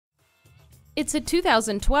It's a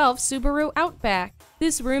 2012 Subaru Outback.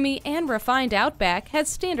 This roomy and refined Outback has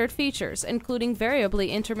standard features, including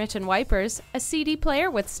variably intermittent wipers, a CD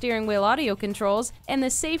player with steering wheel audio controls, and the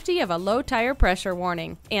safety of a low tire pressure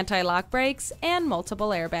warning, anti-lock brakes, and multiple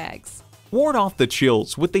airbags. Ward off the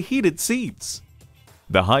chills with the heated seats.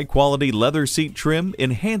 The high-quality leather seat trim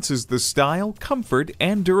enhances the style, comfort,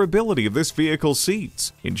 and durability of this vehicle's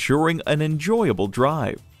seats, ensuring an enjoyable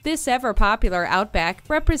drive. This ever-popular Outback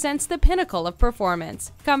represents the pinnacle of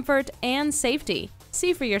performance, comfort, and safety.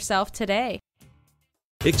 See for yourself today.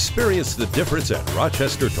 Experience the difference at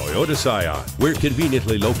Rochester Toyota Scion. We're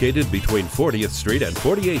conveniently located between 40th Street and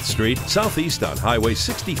 48th Street, southeast on Highway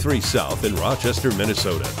 63 South in Rochester,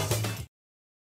 Minnesota.